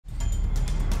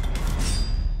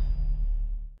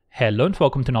Hello and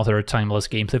welcome to another timeless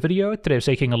gameplay video. Today I'm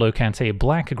taking a look at a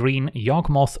black-green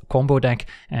Yawgmoth combo deck,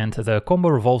 and the combo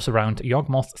revolves around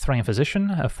Yawgmoth Thran Physician,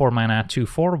 a 4-mana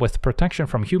 2/4 with protection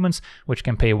from humans, which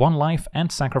can pay 1 life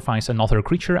and sacrifice another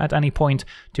creature at any point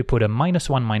to put a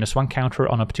 -1/-1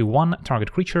 counter on up to 1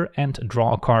 target creature and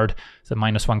draw a card. The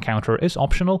 -1 counter is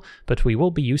optional, but we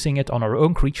will be using it on our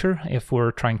own creature if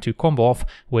we're trying to combo off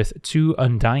with 2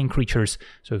 undying creatures.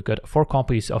 So we've got 4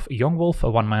 copies of Yawgmoth, a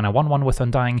 1-mana 1/1 with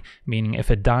undying, meaning if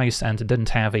it dies and didn't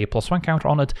have a +1 counter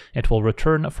on it, it will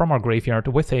return from our graveyard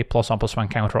with a +1/+1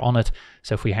 counter on it.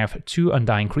 So if we have 2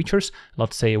 undying creatures,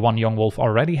 let's say one Yawgmoth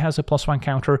already has a +1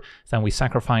 counter, then we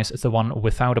sacrifice the one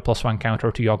without a +1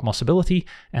 counter to Yawgmoth's ability,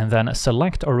 and then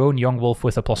select our own Yawgmoth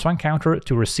with a +1 counter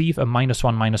to receive a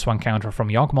 -1/-1 counter from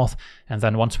Yawgmoth, and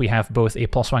then once we have both a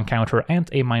 +1 counter and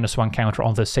a -1 counter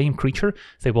on the same creature,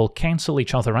 they will cancel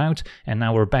each other out, and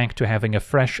now we're back to having a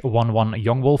fresh 1/1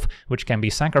 Yawgmoth, which can be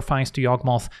sacrificed to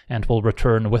Yawgmoth and will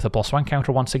return with a +1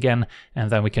 counter once again, and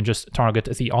then we can just target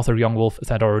the other Yawgmoth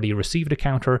that already received a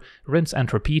counter, rinse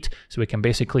and repeat, so we can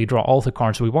basically draw all the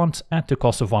cards we want at the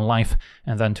cost of 1 life,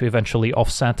 and then to eventually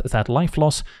offset that life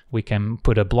loss, we can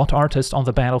put a Blood Artist on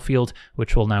the battlefield,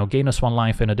 which will now gain us 1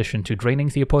 life in addition to draining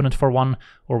the opponent for 1,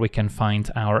 or we can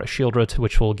find our Shieldred,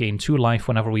 which will gain 2 life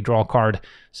whenever we draw a card,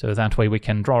 so that way we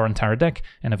can draw our entire deck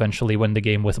and eventually win the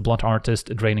game with Blood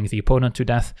Artist, draining the opponent to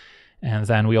death. And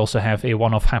then we also have a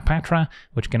 1-off Hapatra,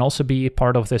 which can also be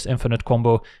part of this infinite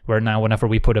combo, where now whenever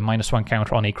we put a -1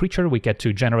 counter on a creature, we get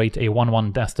to generate a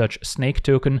 1/1 Death Touch Snake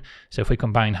token. So if we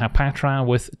combine Hapatra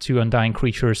with 2 undying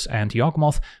creatures and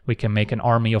Yawgmoth, we can make an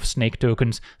army of snake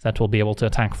tokens that will be able to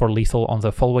attack for lethal on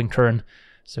the following turn.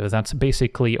 So that's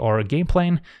basically our game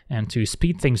plan, and to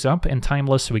speed things up in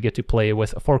Timeless, we get to play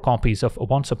with 4 copies of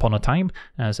Once Upon a Time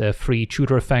as a free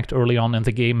tutor effect early on in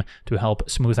the game to help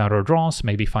smooth out our draws,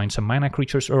 maybe find some mana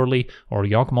creatures early, or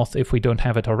Yawgmoth if we don't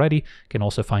have it already, can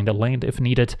also find a land if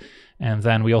needed. And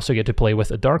then we also get to play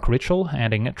with a Dark Ritual,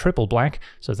 adding triple black,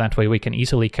 so that way we can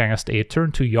easily cast a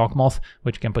turn 2 Yawgmoth,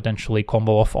 which can potentially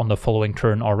combo off on the following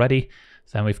turn already.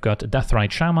 Then we've got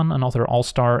Deathrite Shaman, another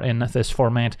all-star in this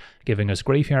format, giving us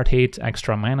graveyard hate,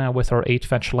 extra mana with our 8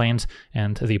 fetch lands,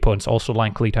 and the opponent's also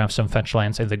likely to have some fetch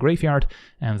lands in the graveyard,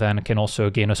 and then can also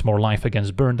gain us more life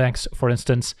against burn decks, for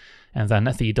instance. And then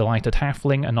the Delighted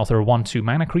Halfling, another 1/2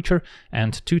 mana creature,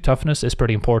 and 2 toughness is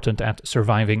pretty important at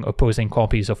surviving opposing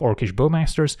copies of Orcish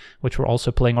Bowmasters, which we're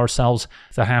also playing ourselves.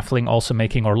 The Halfling also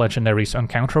making our legendaries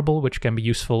uncounterable, which can be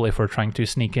useful if we're trying to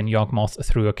sneak in Yawgmoth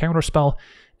through a counterspell.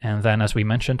 And then, as we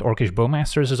mentioned, Orcish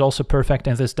Bowmasters is also perfect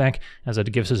in this deck, as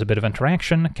it gives us a bit of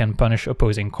interaction, can punish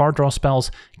opposing card draw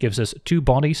spells, gives us 2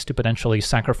 bodies to potentially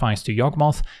sacrifice to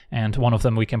Yawgmoth, and one of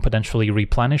them we can potentially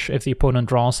replenish if the opponent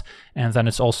draws, and then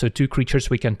it's also 2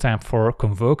 creatures we can tap for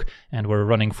Convoke, and we're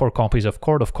running 4 copies of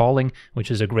Chord of Calling,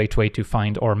 which is a great way to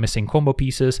find our missing combo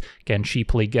pieces, can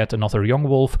cheaply get another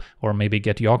Yawgmoth, or maybe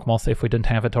get Yawgmoth if we didn't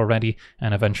have it already,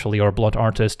 and eventually our Blood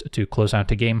Artist to close out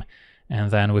the game. And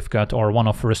then we've got our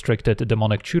 1-off restricted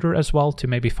Demonic Tutor as well to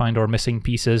maybe find our missing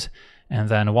pieces. And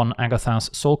then 1 Agatha's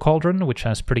Soul Cauldron, which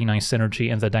has pretty nice synergy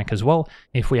in the deck as well.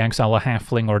 If we exile a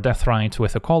Halfling or Deathrite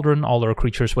with a Cauldron, all our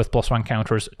creatures with +1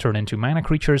 counters turn into mana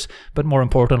creatures, but more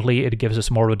importantly, it gives us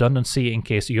more redundancy in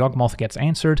case Yawgmoth gets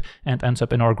answered and ends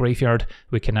up in our graveyard.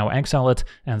 We can now exile it,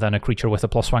 and then a creature with a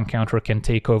 +1 counter can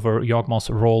take over Yawgmoth's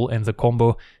role in the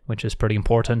combo, which is pretty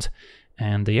important.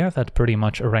 And yeah, that pretty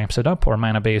much wraps it up. Our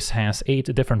mana base has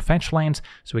 8 different fetch lands,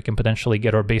 so we can potentially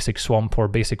get our basic swamp or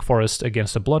basic forest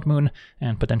against a Blood Moon,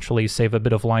 and potentially save a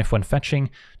bit of life when fetching.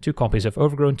 2 copies of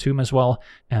Overgrown Tomb as well,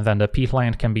 and then the peat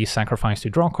land can be sacrificed to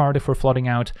draw a card if we're flooding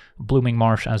out, Blooming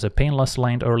Marsh as a painless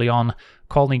land early on,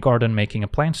 Colony Garden making a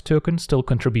plant token still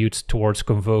contributes towards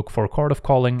Convoke for Chord of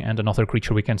Calling and another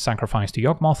creature we can sacrifice to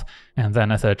Yawgmoth, and then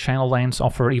the channel lands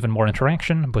offer even more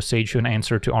interaction, Boseiju an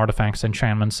answer to artifacts,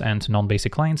 enchantments, and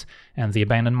non-basic lands, and the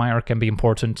Abandoned Mire can be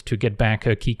important to get back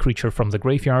a key creature from the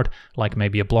graveyard, like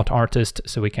maybe a Blood Artist,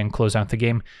 so we can close out the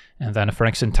game. And then a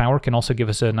Phyrexian Tower can also give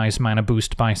us a nice mana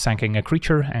boost by sacking a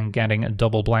creature and getting a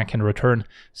double black in return.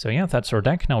 So yeah, that's our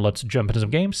deck. Now let's jump into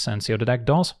some games and see how the deck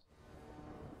does.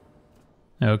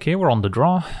 Okay, we're on the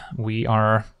draw. We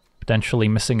are potentially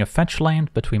missing a fetch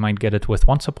land, but we might get it with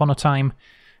Once Upon a Time.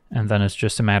 And then it's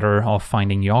just a matter of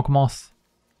finding Yawgmoth.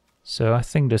 So I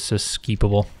think this is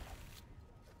keepable.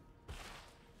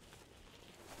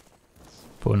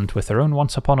 Opponent with their own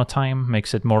Once Upon a Time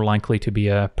makes it more likely to be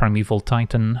a Primeval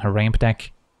Titan, a ramp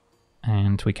deck.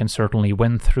 And we can certainly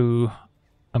win through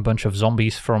a bunch of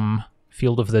zombies from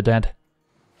Field of the Dead.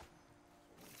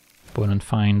 Opponent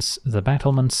finds the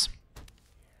battlements.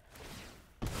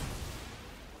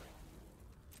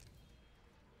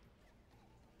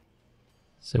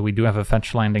 So we do have a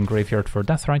fetch land in graveyard for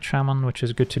Deathrite Shaman, which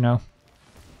is good to know.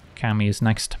 Kami is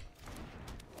next.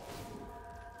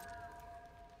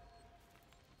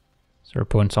 So our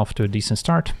opponent's off to a decent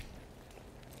start.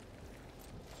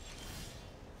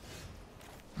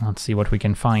 Let's see what we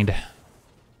can find.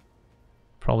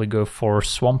 Probably go for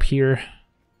Swamp here.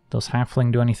 Does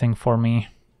Halfling do anything for me?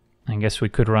 I guess we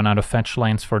could run out of fetch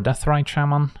lands for Deathrite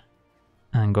Shaman.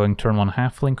 And going turn 1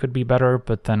 Halfling could be better,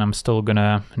 but then I'm still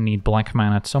gonna need black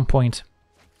mana at some point.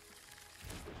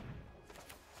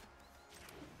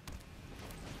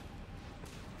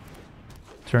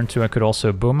 Turn 2 I could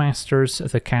also Bowmasters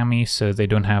the Kami, so they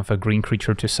don't have a green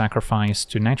creature to sacrifice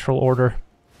to natural order.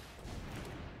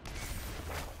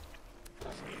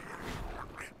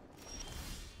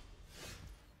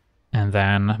 And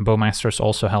then Bowmasters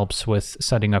also helps with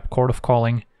setting up Court of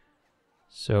Calling.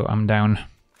 So I'm down.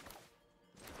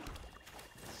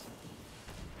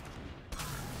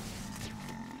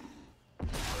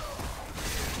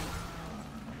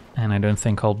 And I don't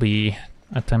think I'll be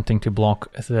attempting to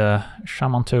block the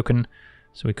Shaman token,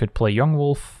 so we could play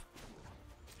Yawgmoth.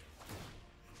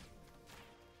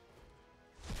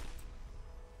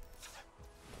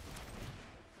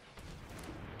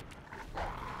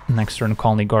 Next turn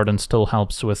Colony Garden still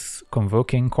helps with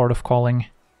convoking Court of Calling.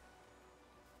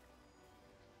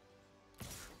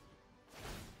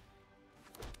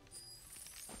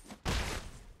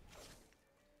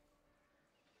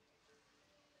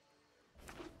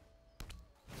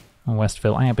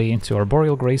 Westville Abbey into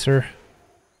Arboreal Grazer.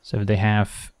 So if they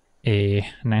have a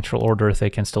natural order, they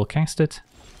can still cast it.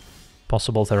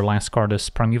 Possible their last card is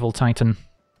Primeval Titan.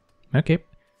 Okay.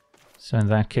 So in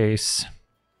that case,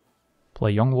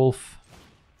 play Yawgmoth.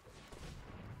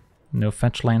 No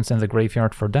fetch lands in the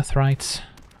graveyard for Deathrite.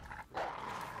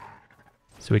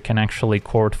 So we can actually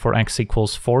court for X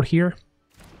equals 4 here.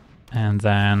 And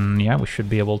then, yeah, we should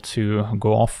be able to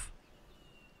go off.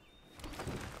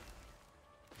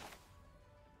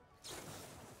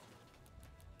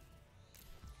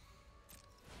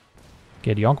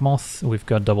 Get Yawgmoth, we've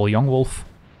got double Yawgmoth.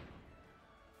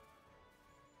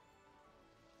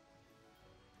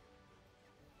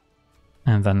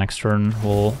 And then next turn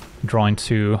we'll draw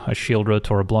into a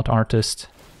Shieldred or a Blood Artist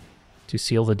to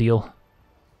seal the deal.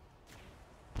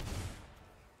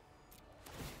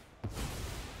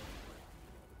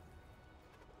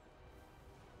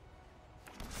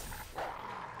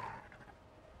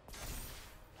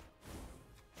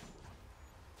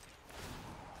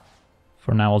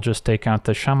 For now I'll just take out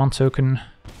the Shaman token.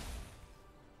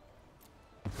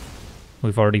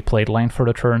 We've already played land for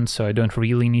the turn, so I don't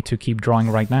really need to keep drawing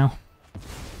right now.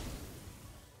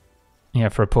 Yeah,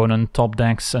 for opponent top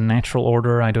decks a natural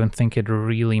order, I don't think it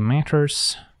really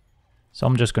matters. So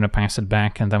I'm just gonna pass it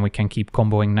back and then we can keep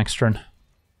comboing next turn.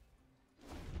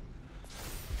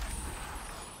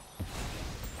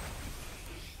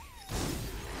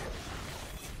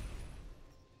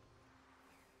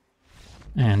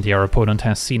 And yeah, our opponent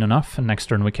has seen enough, and next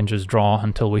turn we can just draw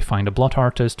until we find a Blood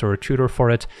Artist or a tutor for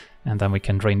it, and then we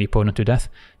can drain the opponent to death.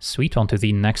 Sweet, on to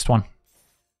the next one.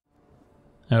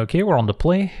 Okay, we're on the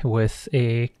play with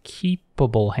a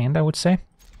keepable hand, I would say.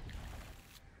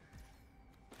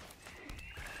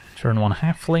 Turn 1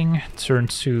 Halfling, turn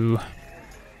 2...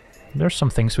 There's some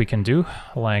things we can do,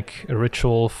 like a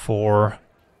ritual for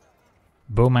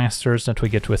Bowmasters that we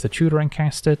get with a tutor and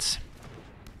cast it.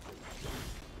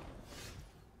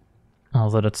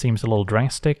 Although that seems a little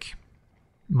drastic.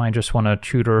 Might just want to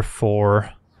tutor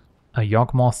for a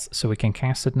Yawgmoth so we can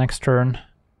cast it next turn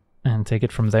and take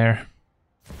it from there.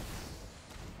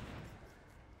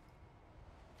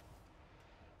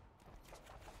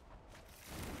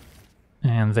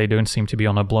 And they don't seem to be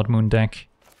on a Blood Moon deck.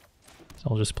 So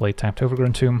I'll just play tapped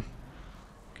Overgrown Tomb.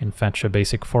 Can fetch a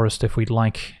basic forest if we'd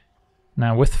like.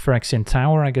 Now with Phyrexian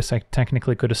Tower, I guess I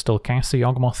technically could have still cast a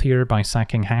Yawgmoth here by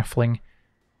sacking Halfling.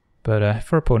 But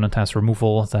if our opponent has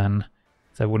removal, then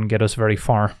that wouldn't get us very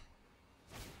far.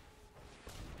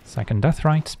 Second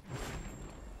Deathrite.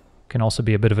 Can also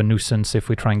be a bit of a nuisance if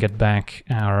we try and get back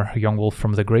our Yawgmoth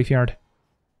from the graveyard.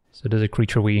 So it is a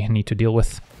creature we need to deal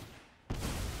with.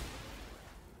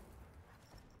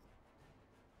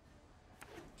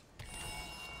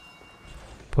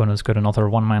 Opponent's got another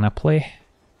 1 mana play.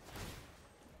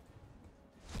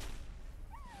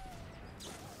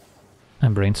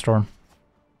 And Brainstorm.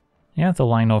 Yeah, the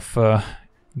line of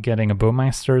getting a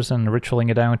Bowmasters and ritualing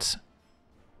it out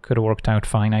could have worked out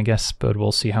fine, I guess, but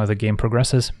we'll see how the game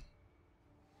progresses.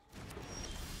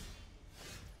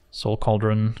 Soul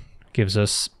Cauldron gives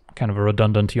us kind of a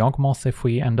redundant Yawgmoth if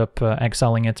we end up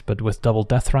exiling it, but with double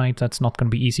Deathrite, that's not going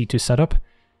to be easy to set up.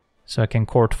 So I can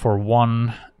court for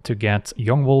 1 to get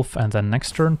Yawgmoth and then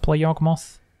next turn play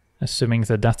Yawgmoth, assuming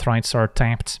the death rights are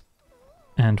tapped.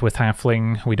 And with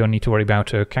Halfling, we don't need to worry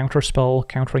about a counterspell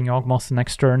countering Yawgmoth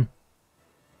next turn.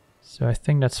 So I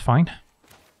think that's fine.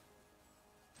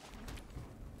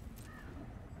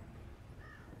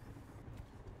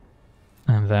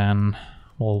 And then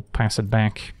we'll pass it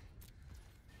back.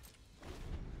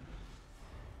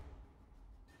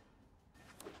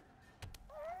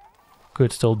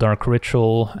 Could still Dark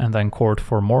Ritual and then Court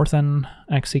for more than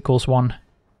X equals 1.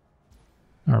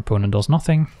 Our opponent does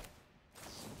nothing.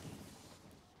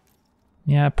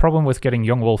 Yeah, problem with getting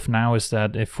Yawgmoth now is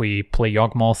that if we play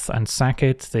Yawgmoth and sack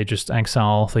it, they just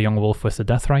exile the Yawgmoth with the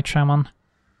Deathrite Shaman.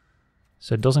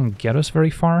 So it doesn't get us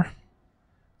very far.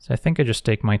 So I think I just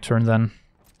take my turn then.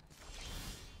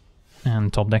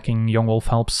 And top decking Yawgmoth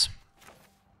helps.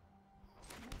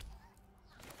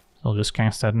 I'll just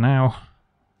cast that now.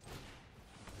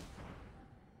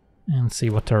 And see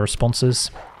what their response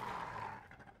is.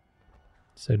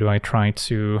 So do I try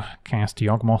to cast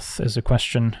Yawgmoth is a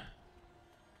question.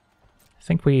 I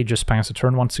think we just pass a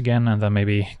turn once again and then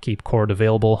maybe keep Court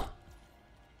available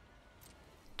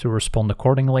to respond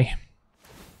accordingly.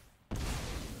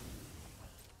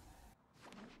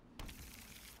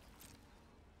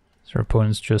 So our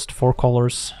opponent's just 4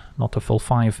 colors, not a full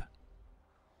 5.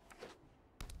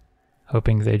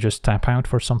 Hoping they just tap out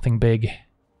for something big.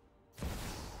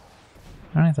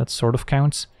 Alright, that sort of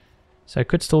counts. So I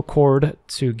could still Court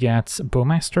to get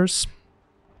Bowmasters,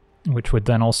 which would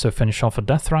then also finish off a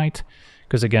Deathrite,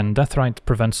 because again, Deathrite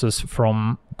prevents us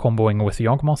from comboing with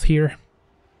Yawgmoth here.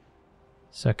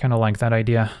 So I kind of like that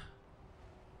idea.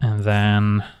 And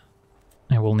then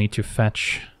I will need to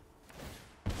fetch,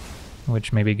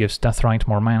 which maybe gives Deathrite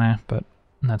more mana, but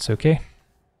that's okay.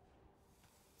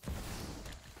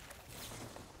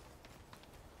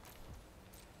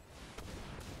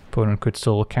 Opponent could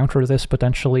still counter this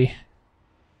potentially.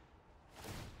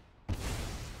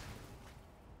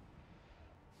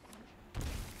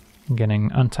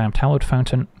 Getting untapped Hallowed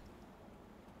Fountain.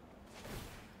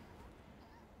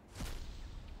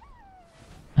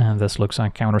 And this looks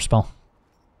like counterspell.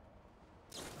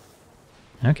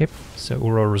 Okay, so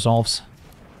Uro resolves.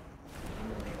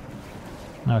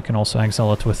 Now I can also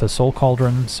exile it with a Soul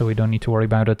Cauldron, so we don't need to worry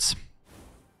about it.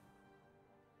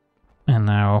 And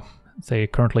now they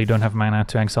currently don't have mana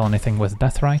to exile anything with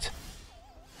Deathrite.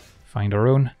 Find our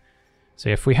own. So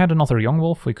if we had another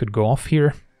Yawgmoth, we could go off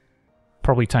here.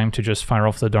 Probably time to just fire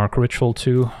off the Dark Ritual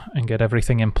too and get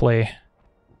everything in play.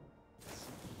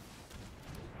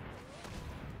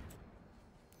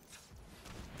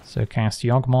 So cast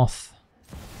Yawgmoth.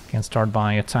 Can start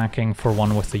by attacking for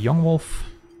 1 with the Yawgmoth.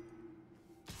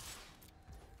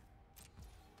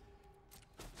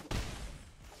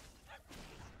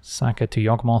 Sack it to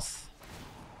Yawgmoth.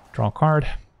 Draw a card.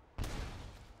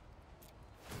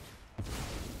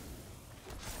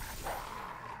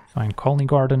 Find Colony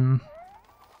Garden.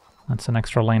 That's an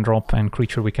extra land drop and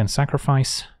creature we can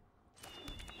sacrifice.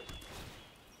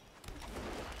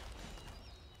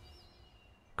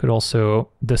 Could also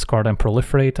discard and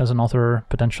proliferate as another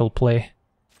potential play,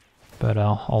 but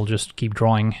I'll just keep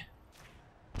drawing.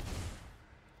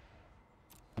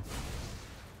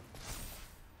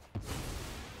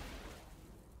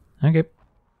 Okay.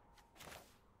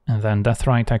 And then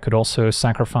Deathrite I could also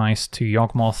sacrifice to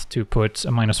Yawgmoth to put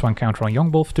a -1 counter on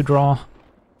Yawgmoth to draw.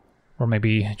 Or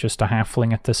maybe just a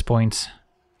Halfling at this point.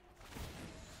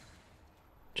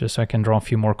 Just so I can draw a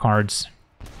few more cards.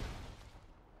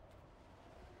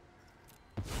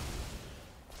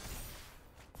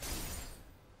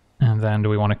 And then do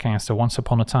we want to cast a Once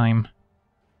Upon a Time?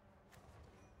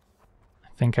 I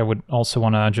think I would also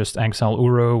want to just exile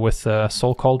Uro with the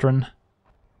Soul Cauldron.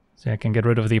 So I can get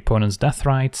rid of the opponent's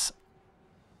Deathrites.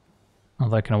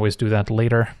 Although I can always do that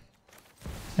later.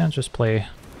 Yeah, just play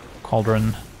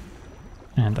Cauldron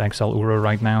and exile Uro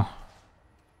right now.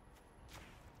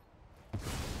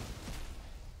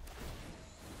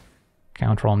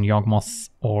 Counter on Yawgmoth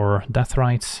or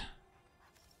Deathrite.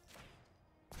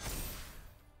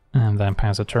 And then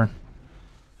pass a turn.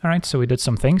 Alright, so we did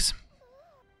some things.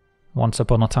 Once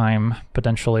Upon a Time,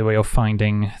 potentially a way of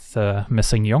finding the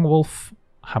missing Yawgmoth.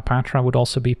 Hapatra would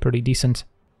also be pretty decent.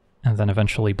 And then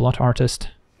eventually Blood Artist.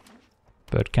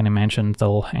 But can imagine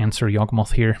they'll answer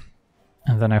Yawgmoth here.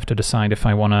 And then I have to decide if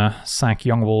I want to sack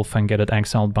Yawgmoth and get it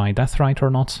exiled by Deathrite or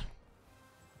not.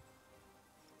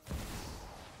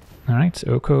 Alright,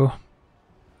 Oko.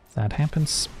 That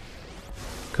happens.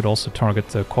 Could also target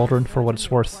the Cauldron for what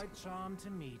it's worth.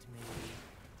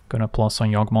 Gonna plus on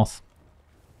Yawgmoth.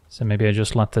 So maybe I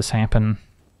just let this happen.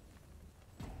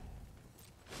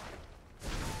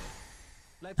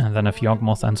 And then if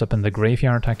Yawgmoth ends up in the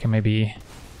graveyard, I can maybe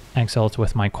exile it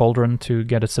with my Cauldron to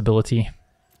get its ability.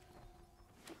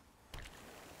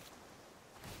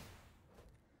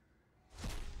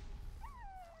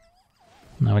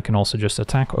 Now we can also just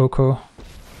attack Oko,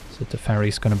 so the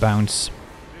fairy's gonna bounce.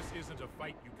 This isn't a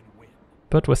fight you can win.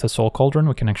 But with the Soul Cauldron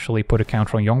we can actually put a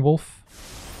counter on Yawgmoth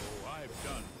Oh, I've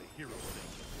done the hero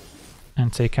thing.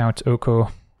 and take out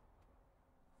Oko.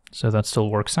 So that still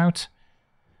works out.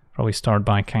 Probably start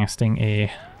by casting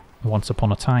a Once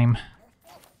Upon a Time.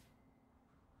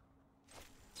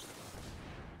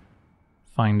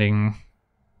 Finding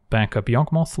backup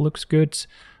Yawgmoth looks good.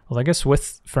 Well, I guess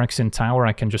with Phyrexian Tower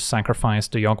I can just sacrifice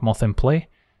the Yawgmoth in play.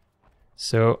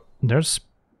 So there's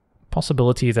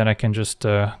possibility that I can just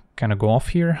kind of go off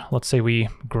here. Let's say we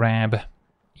grab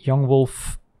Young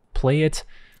Wolf, play it,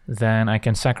 then I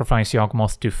can sacrifice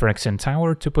Yawgmoth to Phyrexian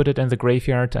Tower to put it in the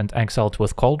graveyard and exile it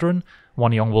with Cauldron.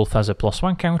 One Young Wolf has a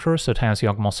 +1 counter, so it has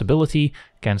Yawgmoth's ability.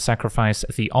 Can sacrifice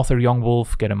the other Young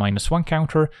Wolf, get a -1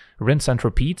 counter, rinse and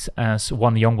repeat, as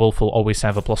one Young Wolf will always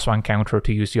have a +1 counter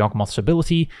to use Yawgmoth's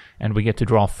ability, and we get to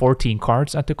draw 14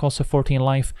 cards at the cost of 14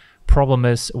 life. Problem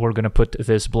is, we're going to put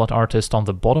this Blood Artist on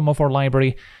the bottom of our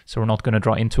library, so we're not going to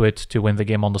draw into it to win the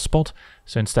game on the spot.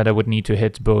 So instead I would need to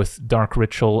hit both Dark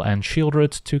Ritual and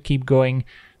Shieldred to keep going,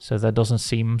 so that doesn't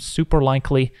seem super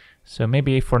likely. So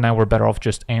maybe for now we're better off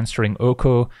just answering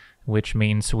Oko, which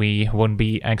means we won't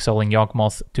be exiling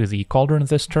Yawgmoth to the Cauldron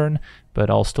this turn, but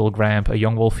I'll still grab a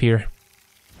Young Wolf here.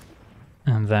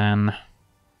 And then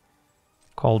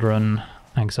Cauldron,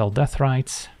 exile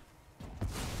Deathrite.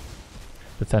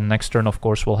 But then next turn, of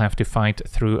course, we'll have to fight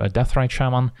through a Deathrite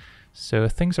Shaman, so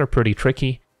things are pretty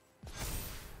tricky.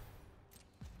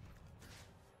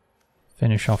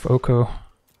 Finish off Oko.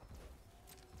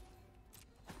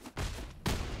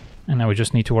 And now we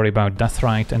just need to worry about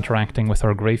Deathrite interacting with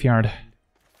our graveyard.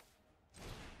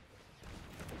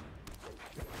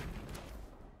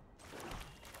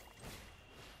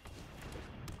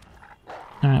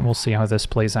 Alright, we'll see how this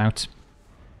plays out.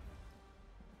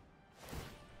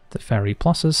 The fairy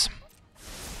pluses.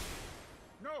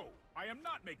 No, I am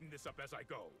not making this up as I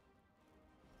go.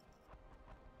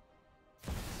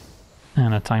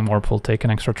 And a Time Warp will take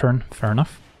an extra turn, fair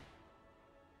enough.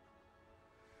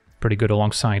 Pretty good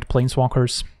alongside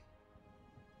Planeswalkers.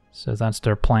 So that's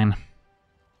their plan.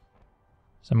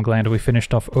 So I'm glad we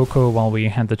finished off Oko while we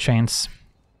had the chance.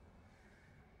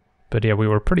 But yeah, we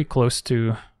were pretty close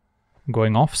to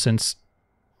going off, since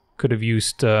could have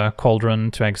used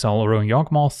Cauldron to exile our own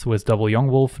Yawgmoth with double Young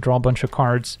Wolf, draw a bunch of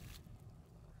cards.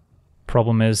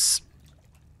 Problem is,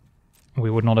 we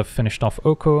would not have finished off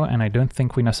Oko, and I don't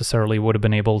think we necessarily would have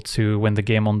been able to win the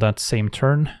game on that same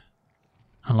turn,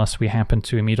 unless we happen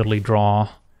to immediately draw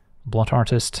Blood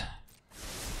Artist.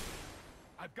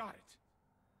 I've got it.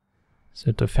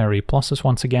 So the fairy pluses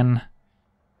once again.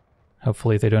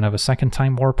 Hopefully they don't have a second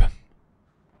Time Warp.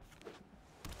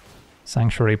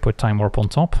 Sanctuary put Time Warp on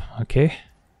top, okay.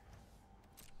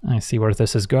 I see where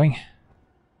this is going.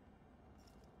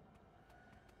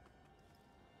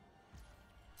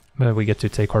 But we get to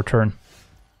take our turn.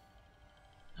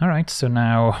 Alright, so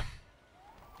now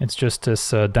it's just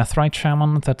this Deathrite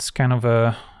Shaman that's kind of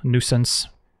a nuisance.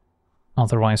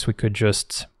 Otherwise we could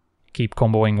just keep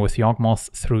comboing with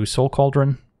Yawgmoth through Soul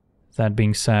Cauldron. That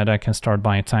being said, I can start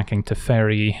by attacking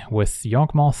Teferi with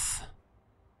Yawgmoth.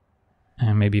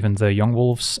 And maybe even the Young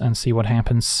Wolves, and see what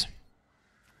happens.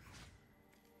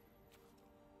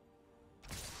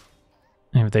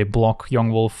 If they block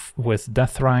Young Wolf with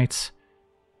Deathrite,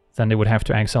 then they would have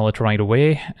to exile it right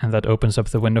away, and that opens up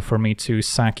the window for me to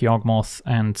sack Yawgmoth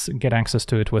and get access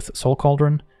to it with Soul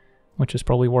Cauldron, which is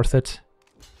probably worth it.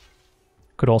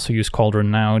 Could also use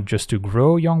Cauldron now just to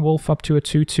grow Young Wolf up to a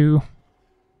 2/2.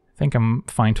 I think I'm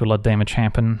fine to let damage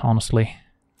happen, honestly.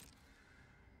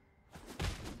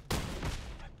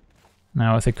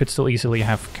 Now, they could still easily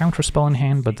have Counterspell in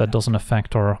hand, but that doesn't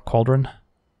affect our Cauldron.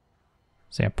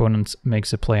 So the opponent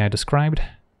makes the play I described.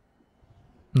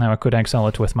 Now I could exile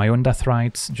it with my own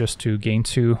Deathrite, just to gain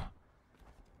 2.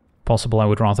 Possible I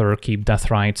would rather keep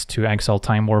Deathrite to exile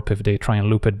Time Warp if they try and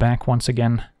loop it back once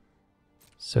again.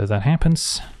 So that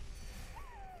happens.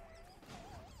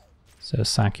 So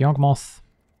sack Yawgmoth.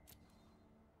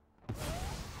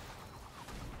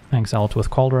 Exile it with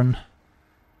Cauldron.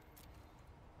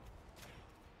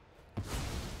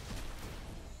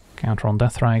 Counter on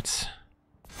Deathrite.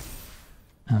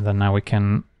 And then now we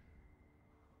can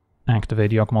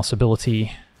activate Yawgmoth's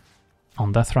ability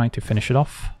on Deathrite to finish it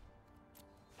off.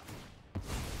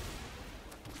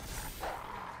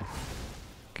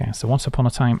 Okay, so Once Upon a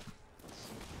Time.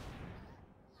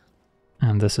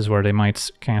 And this is where they might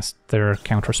cast their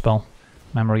counterspell.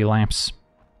 Memory lapse.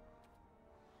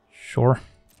 Sure.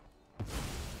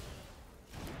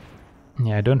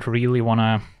 Yeah, I don't really want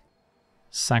to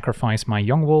sacrifice my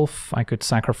Young Wolf. I could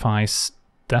sacrifice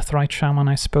Deathrite Shaman,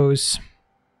 I suppose.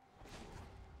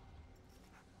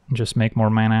 Just make more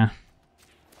mana.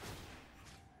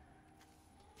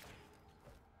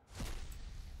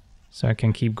 So I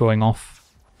can keep going off.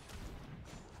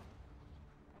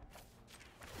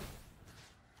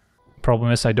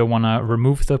 Problem is I don't want to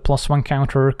remove the +1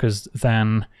 counter, because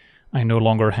then I no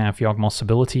longer have Yawgmoth's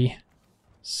ability.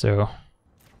 So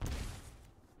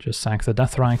just sack the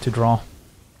Deathrite to draw.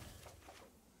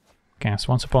 Cast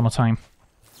Once Upon a Time.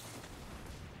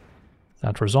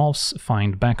 That resolves.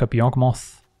 Find backup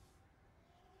Yawgmoth.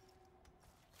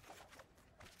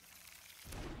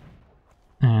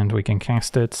 And we can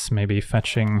cast it, maybe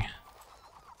fetching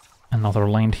another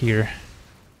land here.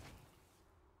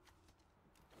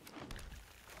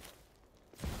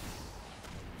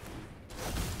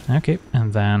 Okay,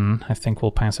 and then I think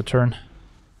we'll pass a turn.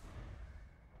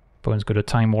 Bone's got a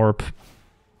Time Warp,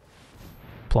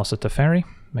 plus a Teferi,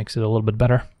 makes it a little bit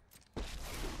better.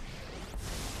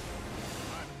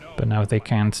 But now they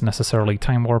can't necessarily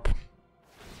Time Warp.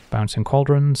 Bouncing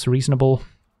Cauldron's reasonable.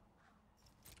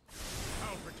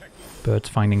 But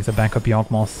finding the backup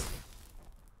Yawgmoth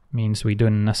means we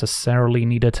don't necessarily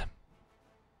need it.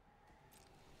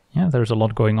 Yeah, there's a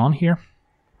lot going on here.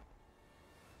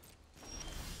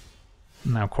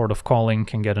 Now Chord of Calling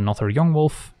can get another Young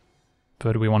Wolf,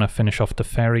 but we want to finish off the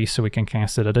Fairy so we can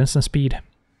cast it at instant speed.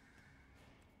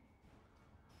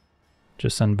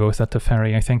 Just send both at the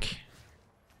Fairy, I think.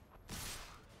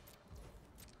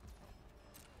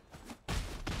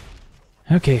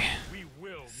 Okay.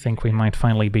 Think we might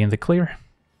finally be in the clear.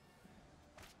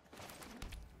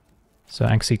 So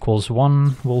X equals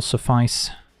 1 will suffice.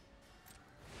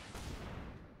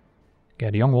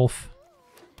 Get Young Wolf.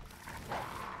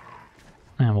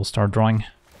 And we'll start drawing.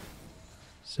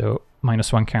 So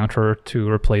 -1 counter to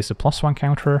replace the +1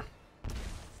 counter.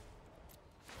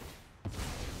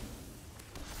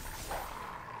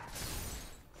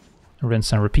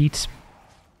 Rinse and repeat.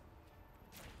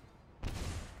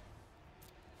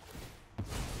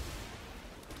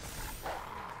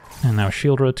 And now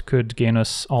Shieldred could gain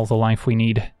us all the life we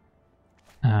need.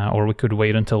 Or we could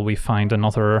wait until we find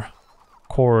another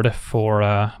chord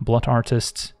for Blood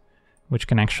Artist, which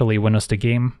can actually win us the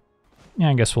game. Yeah,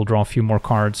 I guess we'll draw a few more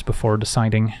cards before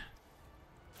deciding.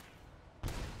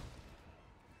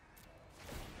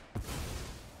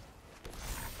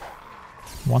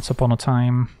 Once Upon a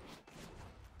Time.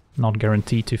 Not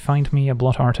guaranteed to find me a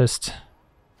Blood Artist.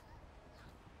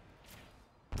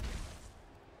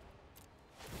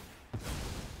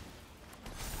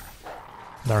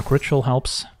 Dark Ritual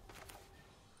helps.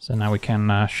 So now we can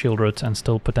Shieldred and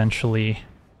still potentially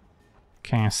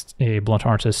cast a Blood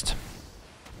Artist.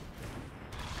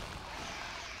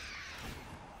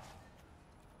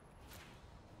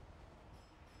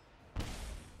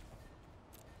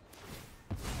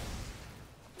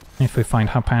 If we find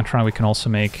Hapatra, we can also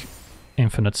make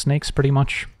infinite snakes, pretty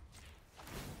much.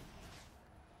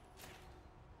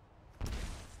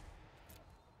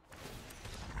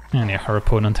 And yeah, her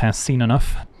opponent has seen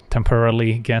enough.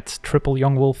 Temporarily get triple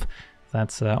Young Wolf.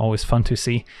 That's always fun to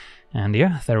see. And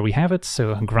yeah, there we have it.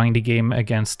 So a grindy game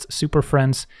against Super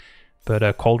Friends.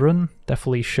 But Cauldron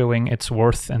definitely showing its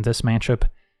worth in this matchup.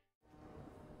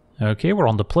 Okay, we're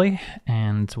on the play,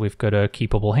 and we've got a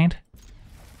keepable hand.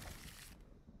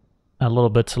 A little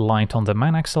bit light on the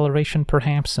mana acceleration,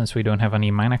 perhaps, since we don't have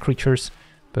any mana creatures.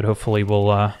 But hopefully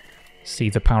we'll see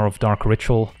the power of Dark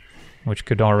Ritual, which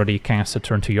could already cast a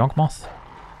turn to Yawgmoth.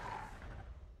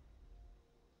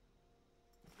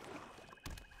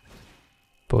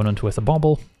 Opponent with a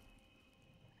bobble.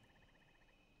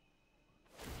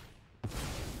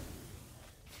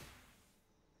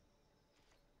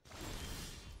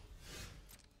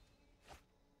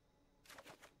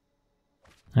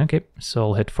 Okay, so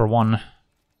I'll hit for 1.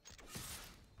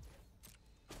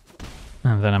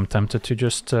 And then I'm tempted to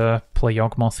just play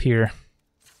Yawgmoth here.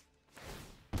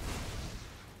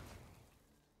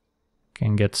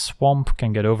 Can get Swamp,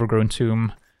 can get Overgrown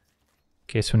Tomb. In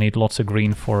case we need lots of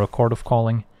green for a Chord of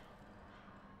Calling.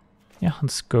 Yeah,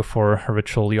 let's go for a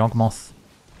Ritual Yawgmoth.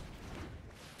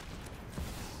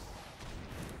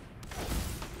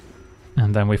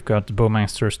 And then we've got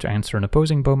Bowmasters to answer an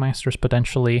opposing Bowmasters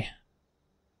potentially.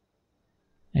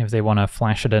 If they want to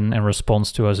flash it in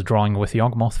response to us drawing with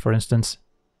Yawgmoth, for instance.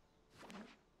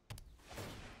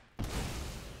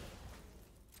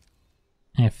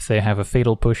 If they have a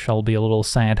Fatal Push, I'll be a little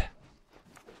sad.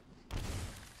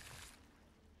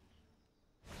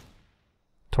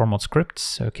 Tormod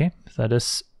scripts, okay. That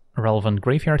is relevant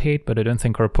graveyard hate, but I don't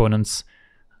think our opponent's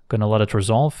gonna let it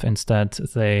resolve. Instead,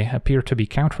 they appear to be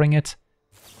countering it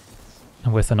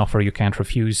with an offer you can't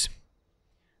refuse.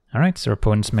 Alright, so our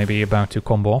opponent's maybe about to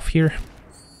combo off here.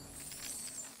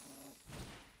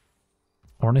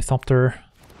 Ornithopter.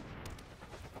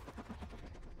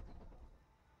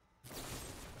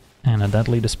 And a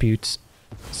Deadly Dispute,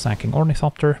 sacking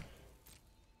Ornithopter.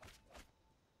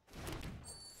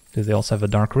 Do they also have a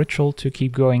Dark Ritual to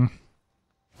keep going?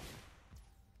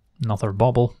 Another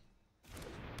Bauble.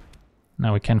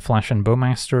 Now we can flash in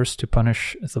Bowmasters to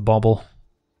punish the Bauble.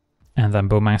 And then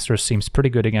Bowmasters seems pretty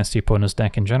good against the opponent's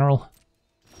deck in general.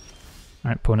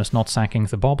 Alright, opponent's not sacking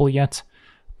the Bauble yet.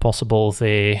 Possible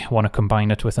they want to combine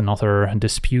it with another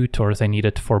Dispute, or they need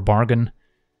it for bargain.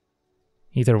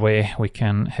 Either way, we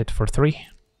can hit for 3.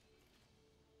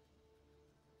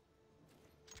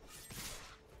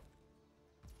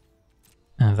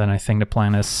 And then I think the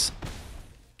plan is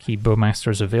keep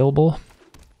Bowmasters available.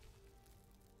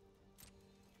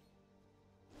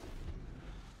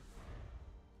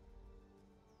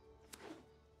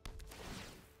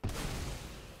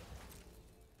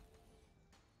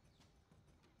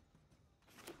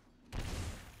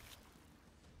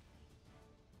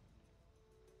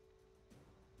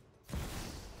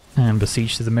 And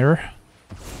Besiege the Mirror.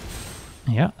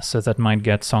 Yeah, so that might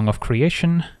get Song of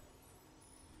Creation.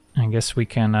 I guess we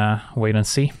can wait and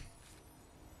see.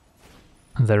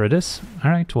 There it is.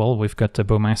 Alright, well, we've got the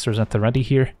Bowmasters at the ready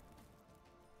here.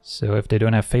 So if they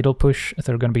don't have Fatal Push,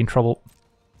 they're gonna be in trouble.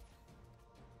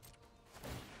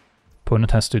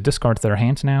 Opponent has to discard their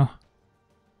hand now.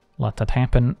 Let that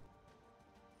happen.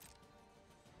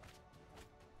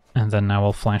 And then now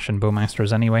I'll flash in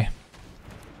Bowmasters anyway.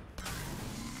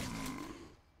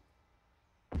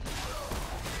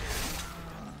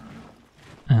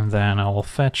 And then I'll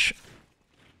fetch.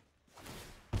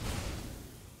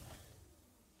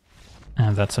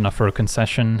 And that's enough for a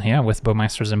concession. Yeah, with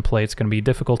Bowmasters in play, it's going to be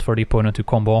difficult for the opponent to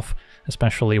combo off,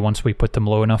 especially once we put them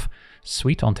low enough.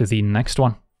 Sweet, on to the next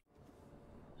one.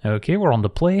 Okay, we're on the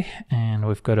play, and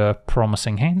we've got a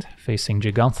promising hand. Facing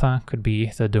Gigantha, could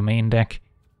be the domain deck.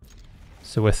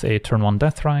 So with a turn 1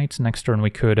 Deathrite, next turn we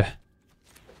could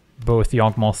both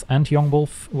Yawgmoth and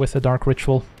Youngwolf with a Dark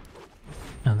Ritual.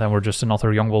 And then we're just another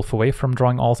Youngwolf away from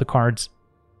drawing all the cards.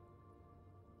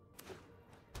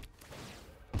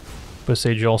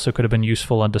 Visage also could have been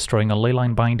useful at destroying a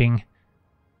Leyline Binding.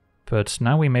 But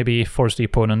now we maybe force the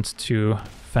opponent to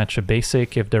fetch a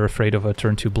basic if they're afraid of a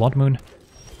turn 2 Blood Moon.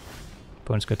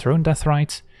 Opponent's got their own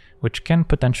Deathrite, which can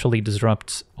potentially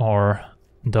disrupt our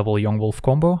double Youngwolf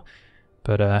combo.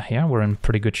 But yeah, we're in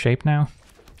pretty good shape now.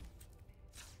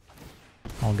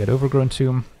 I'll get Overgrown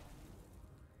Tomb.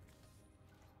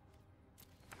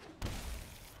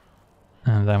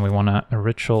 And then we want a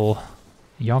Ritual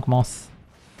Yawgmoth.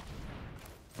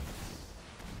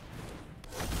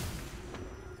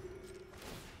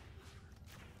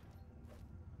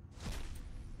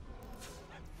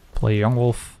 Play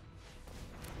Youngwolf.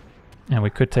 And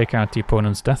we could take out the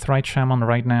opponent's Deathrite Shaman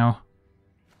right now.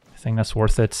 I think that's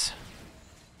worth it.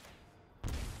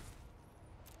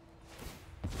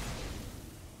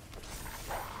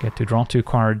 Get to draw 2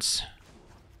 cards.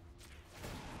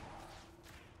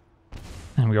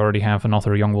 And we already have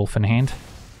another Youngwolf in hand.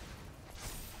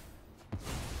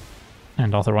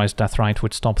 And otherwise Deathrite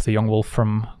would stop the Youngwolf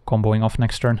from comboing off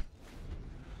next turn.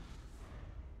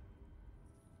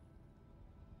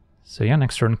 So yeah,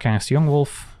 next turn cast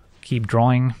Youngwolf, keep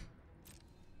drawing,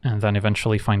 and then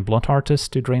eventually find Blood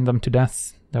Artist to drain them to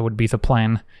death. That would be the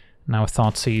plan. Now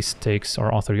Thoughtseize takes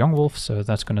our Author Youngwolf, so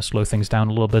that's going to slow things down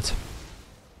a little bit.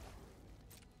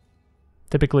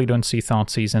 Typically don't see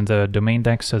Thoughtseize in the domain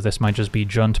deck, so this might just be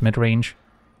Junt midrange.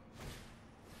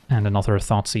 And another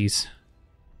Thoughtseize.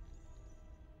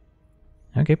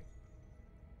 Okay.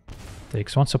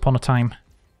 Takes Once Upon a Time.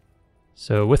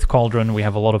 So with Cauldron we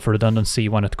have a lot of redundancy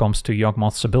when it comes to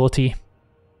Yawgmoth's ability.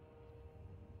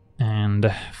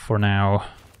 And for now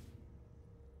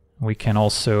we can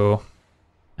also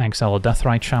exile a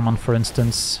Deathrite Shaman, for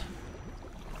instance.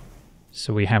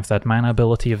 So we have that mana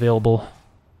ability available.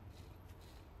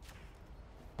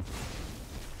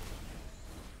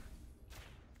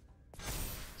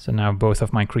 So now both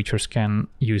of my creatures can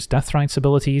use Deathrite's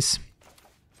abilities,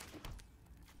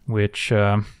 which,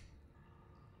 yeah,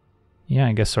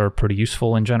 I guess are pretty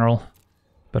useful in general,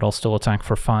 but I'll still attack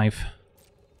for 5.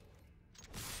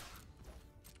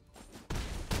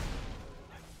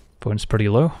 Opponent's pretty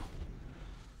low.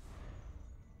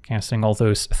 Casting all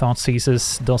those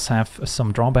Thoughtseizes does have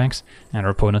some drawbacks, and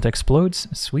our opponent explodes.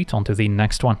 Sweet, on to the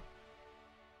next one.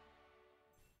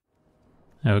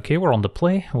 Okay, we're on the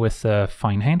play with a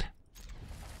fine hand.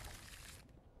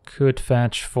 Could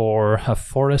fetch for a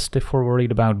forest if we're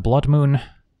worried about Blood Moon.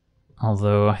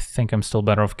 Although I think I'm still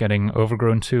better off getting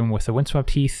Overgrown Tomb with the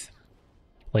Windswept Heath.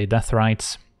 Play Death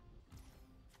Rites.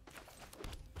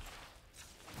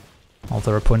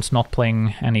 Although our opponent's not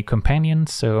playing any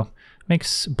companions, so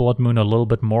makes Blood Moon a little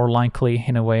bit more likely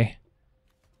in a way.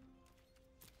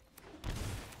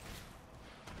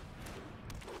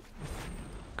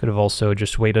 Could have also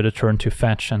just waited a turn to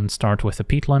fetch and start with the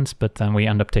peatlands, but then we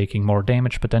end up taking more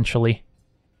damage potentially.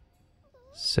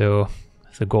 So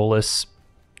the goal is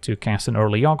to cast an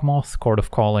early Yawgmoth, Court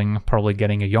of Calling, probably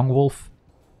getting a Young Wolf,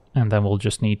 and then we'll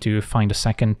just need to find a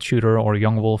second Tutor or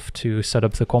Young Wolf to set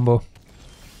up the combo.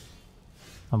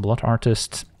 A Blood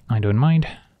Artist, I don't mind.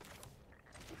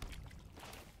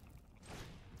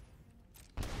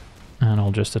 And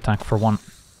I'll just attack for 1.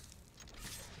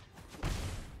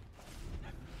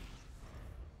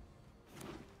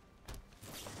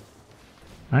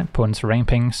 Alright, opponent's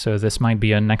ramping, so this might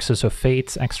be a Nexus of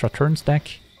Fate extra turns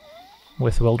deck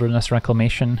with Wilderness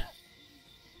Reclamation.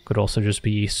 Could also just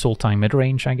be Sultai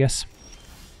midrange, I guess.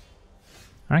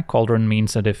 Alright, Cauldron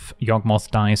means that if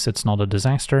Yawgmoth dies, it's not a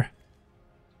disaster.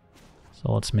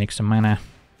 So let's make some mana.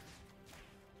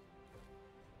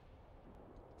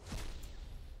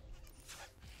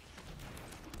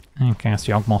 And cast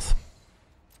Yawgmoth.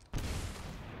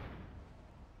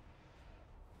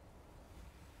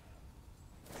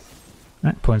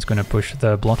 Right, opponent's gonna push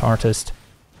the Blood Artist.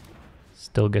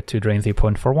 Still get to drain the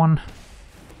opponent for 1.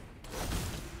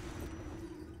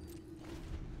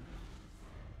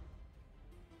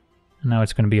 Now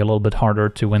it's gonna be a little bit harder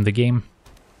to win the game.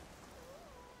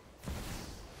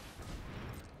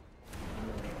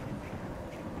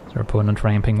 So our opponent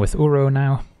ramping with Uro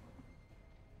now.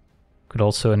 Could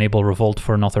also enable Revolt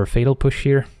for another Fatal Push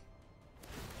here.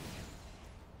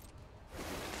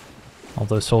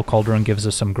 Although Soul Cauldron gives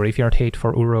us some graveyard hate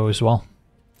for Uro as well.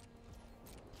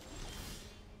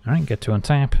 Alright, get to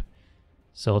untap.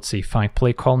 So let's see, if I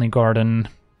play Colony Garden,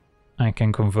 I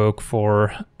can convoke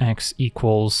for X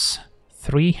equals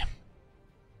 3.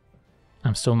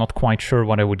 I'm still not quite sure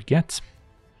what I would get.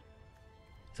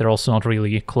 They're also not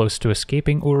really close to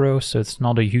escaping Uro, so it's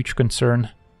not a huge concern.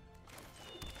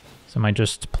 So I might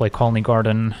just play Colony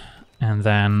Garden and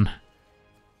then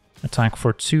attack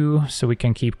for 2, so we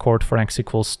can keep Court for X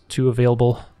equals 2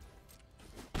 available.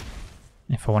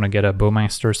 If I want to get a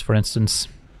Bowmasters, for instance.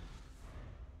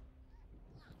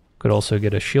 Could also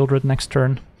get a Shieldred next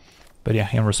turn. But yeah,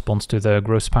 in response to the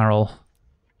Growth Spiral,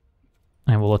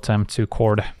 I will attempt to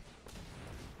Court.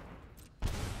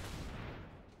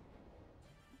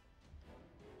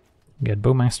 Get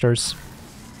Bowmasters.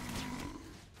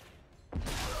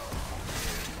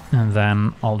 And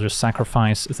then I'll just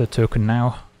sacrifice the token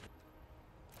now.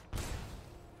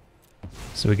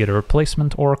 So we get a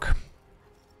replacement Orc.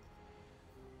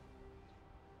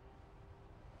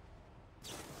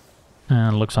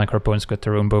 And looks like our opponents got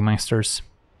their own Bowmasters.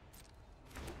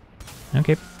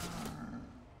 Okay.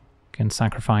 Can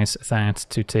sacrifice that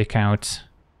to take out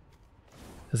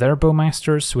their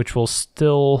Bowmasters, which will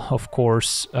still, of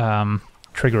course,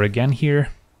 trigger again here.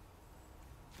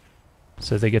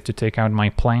 So they get to take out my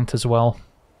plant as well.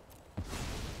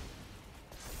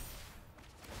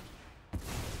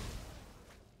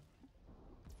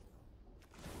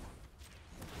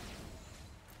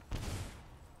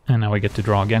 And now we get to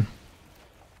draw again.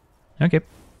 Okay.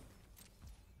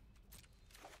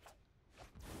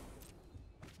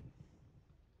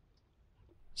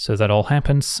 So that all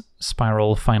happens.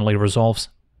 Spiral finally resolves.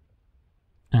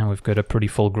 And we've got a pretty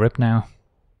full grip now.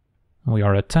 We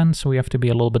are at 10, so we have to be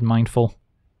a little bit mindful.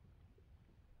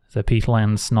 The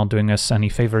peatland's not doing us any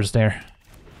favors there.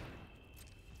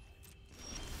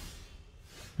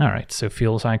 Alright, so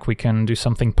feels like we can do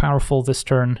something powerful this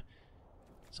turn.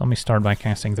 So let me start by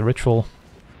casting the Ritual.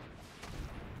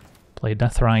 Play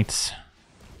Death Rites.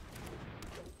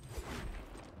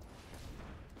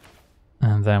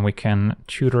 And then we can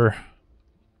tutor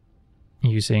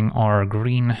using our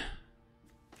green.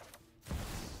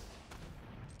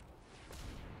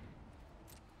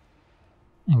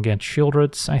 And get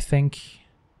Shieldreds, I think.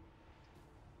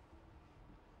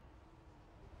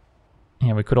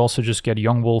 Yeah, we could also just get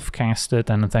Young Wolf casted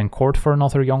and then Court for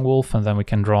another Young Wolf, and then we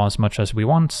can draw as much as we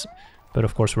want. But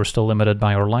of course we're still limited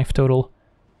by our life total.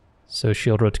 So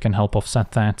Shieldred can help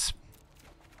offset that.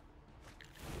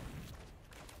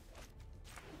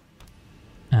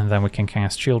 And then we can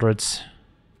cast Shieldreds.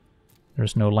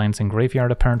 There's no lands in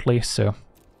graveyard apparently, so...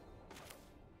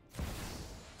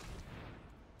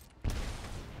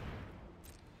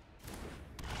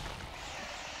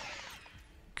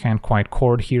 Can't quite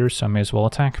chord here, so I may as well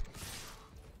attack.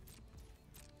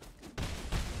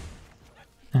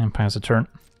 And pass a turn.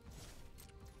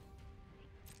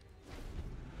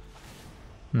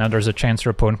 Now there's a chance your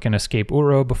opponent can escape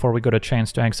Uro before we got a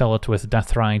chance to exile it with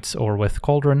Deathrite or with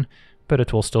Cauldron, but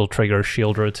it will still trigger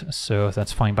Shieldred, so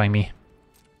that's fine by me.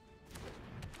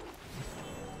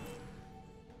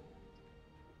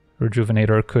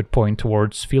 Rejuvenator could point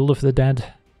towards Field of the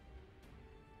Dead.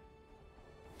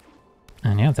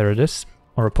 And yeah, there it is.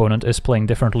 Our opponent is playing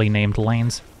differently named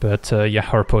lanes, but yeah,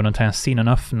 our opponent has seen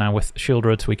enough. Now with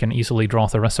Shieldred we can easily draw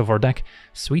the rest of our deck.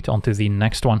 Sweet, on to the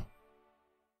next one.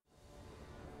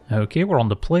 Okay, we're on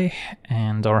the play,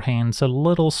 and our hand's a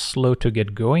little slow to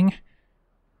get going.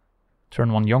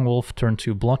 Turn 1 Yawgmoth, turn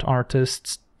 2 Blood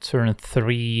Artists, turn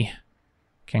 3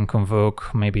 can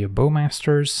convoke maybe a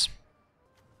Bowmasters.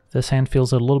 This hand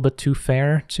feels a little bit too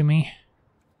fair to me.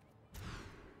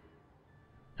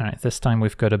 Alright, this time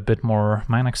we've got a bit more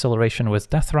mana acceleration with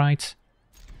Deathrite.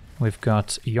 We've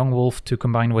got Yawgmoth to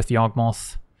combine with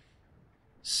Yawgmoth.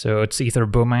 So it's either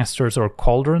Bowmasters or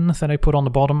Cauldron that I put on the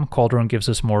bottom. Cauldron gives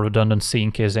us more redundancy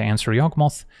in case they answer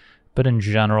Yawgmoth, but in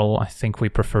general I think we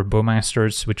prefer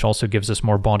Bowmasters, which also gives us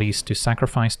more bodies to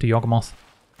sacrifice to Yawgmoth.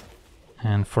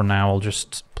 And for now I'll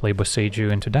just play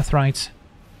Boseiju into Deathrite.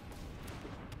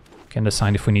 Can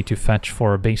decide if we need to fetch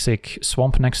for a basic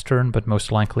Swamp next turn, but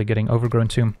most likely getting Overgrown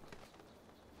Tomb.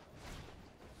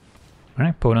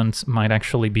 Alright, opponent might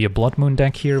actually be a Blood Moon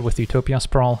deck here with Utopia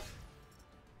Sprawl.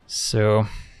 So,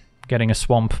 getting a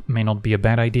Swamp may not be a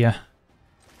bad idea.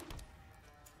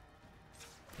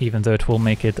 Even though it will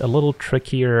make it a little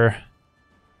trickier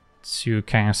to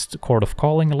cast Chord of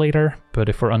Calling later, but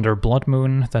if we're under Blood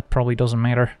Moon, that probably doesn't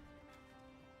matter.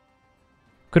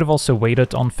 Could have also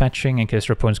waited on fetching in case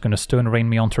your opponent's going to Stone Rain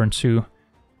me on turn 2.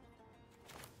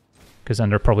 Because then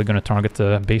they're probably going to target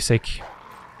the basic.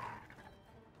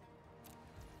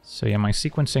 So yeah, my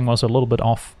sequencing was a little bit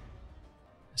off.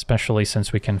 Especially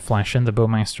since we can flash in the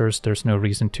Bowmasters, there's no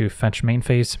reason to fetch main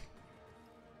phase.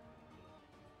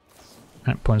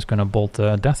 Right, opponent's gonna bolt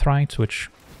the Deathrite, which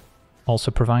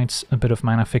also provides a bit of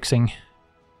mana fixing.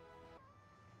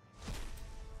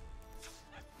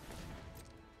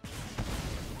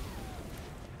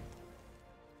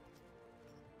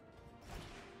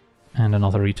 And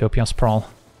another Utopia Sprawl.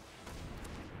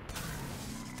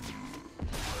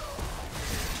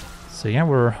 So yeah,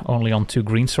 we're only on 2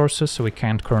 green sources, so we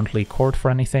can't currently chord for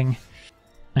anything.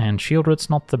 And Shieldred's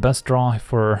not the best draw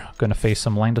if we're gonna face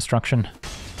some land destruction.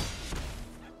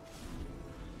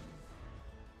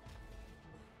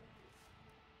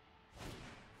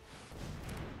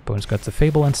 Opponent's got the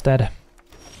Fable instead.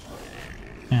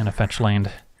 And a fetch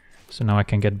land. So now I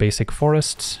can get basic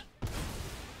forests.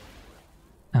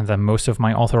 And then most of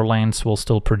my other lands will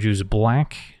still produce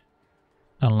black.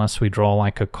 Unless we draw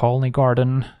like a Colony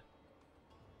Garden.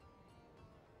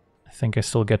 I think I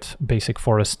still get basic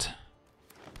forest.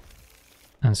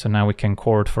 And so now we can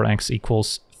chord for x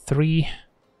equals 3.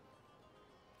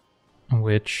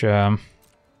 Which, yeah,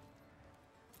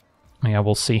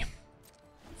 we'll see.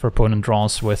 If our opponent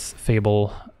draws with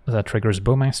Fable, that triggers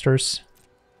Bowmasters.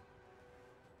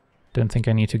 Don't think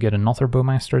I need to get another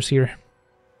Bowmasters here.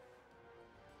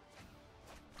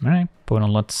 Alright,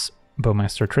 opponent lets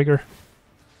Bowmaster trigger.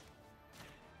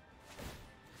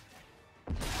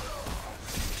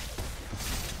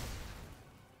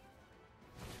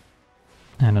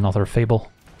 And another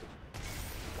Fable.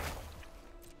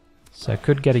 So I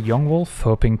could get a Yawgmoth,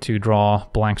 hoping to draw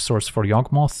black source for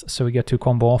Yawgmoth, so we get 2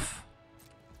 combo off.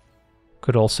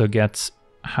 Could also get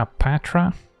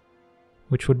Hapatra,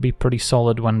 which would be pretty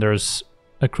solid when there's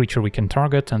a creature we can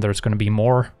target and there's going to be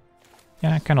more.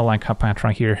 Yeah, I kind of like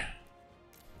Hapatra here.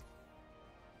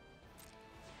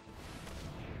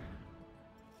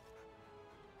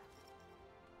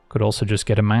 Could also just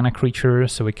get a mana creature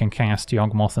so we can cast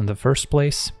Yawgmoth in the first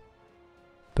place.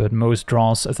 But most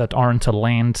draws that aren't a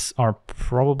land are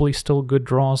probably still good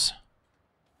draws.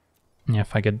 Yeah,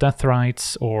 if I get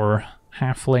Deathrite or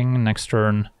Halfling next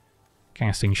turn,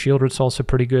 casting Shieldred's also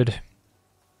pretty good.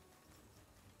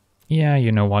 Yeah,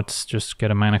 you know what, just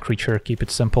get a mana creature, keep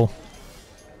it simple.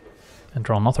 And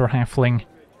draw another Halfling.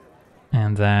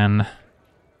 And then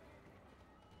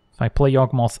if I play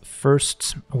Yawgmoth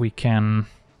first, we can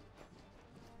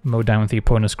mow down the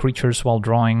opponent's creatures while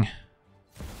drawing.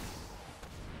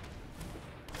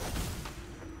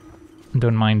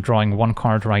 Don't mind drawing 1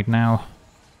 card right now,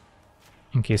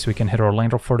 in case we can hit our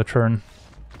land drop for the turn.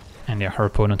 And yeah, her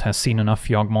opponent has seen enough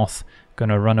Yawgmoth,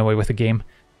 gonna run away with the game.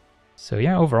 So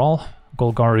yeah, overall,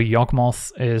 Golgari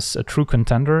Yawgmoth is a true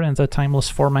contender in the Timeless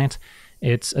format,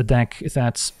 It's a deck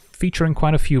that's featuring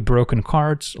quite a few broken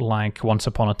cards, like Once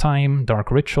Upon a Time,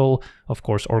 Dark Ritual, of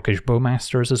course Orcish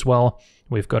Bowmasters as well.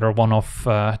 We've got our one-off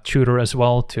tutor as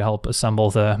well to help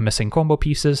assemble the missing combo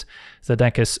pieces. The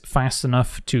deck is fast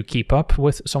enough to keep up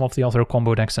with some of the other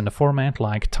combo decks in the format,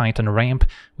 like Titan Ramp.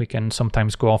 We can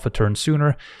sometimes go off a turn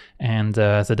sooner. And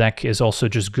the deck is also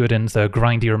just good in the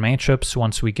grindier matchups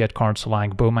once we get cards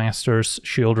like Bowmasters,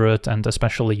 Shieldred, and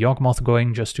especially Yawgmoth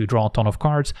going, just to draw a ton of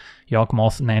cards.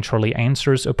 Yawgmoth naturally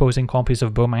answers opposing copies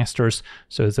of Bowmasters,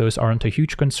 so those aren't a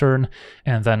huge concern.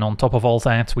 And then on top of all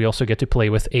that, we also get to play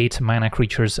with 8 mana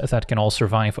creatures that can all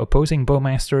survive opposing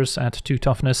Bowmasters at 2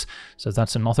 toughness, so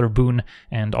that's another boon.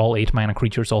 And all 8 mana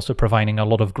creatures also providing a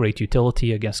lot of great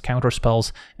utility against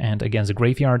counterspells and against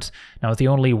graveyards. Now the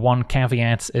only one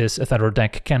caveat is that our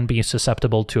deck can be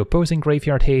susceptible to opposing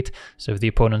graveyard hate, so if the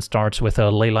opponent starts with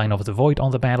a Leyline of the Void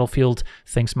on the battlefield,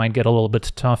 things might get a little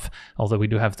bit tough, although we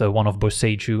do have the one of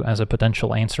Boseiju as a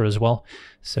potential answer as well.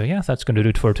 So yeah, that's going to do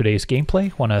it for today's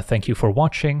gameplay. Want to thank you for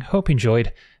watching, hope you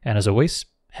enjoyed, and as always,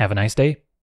 have a nice day.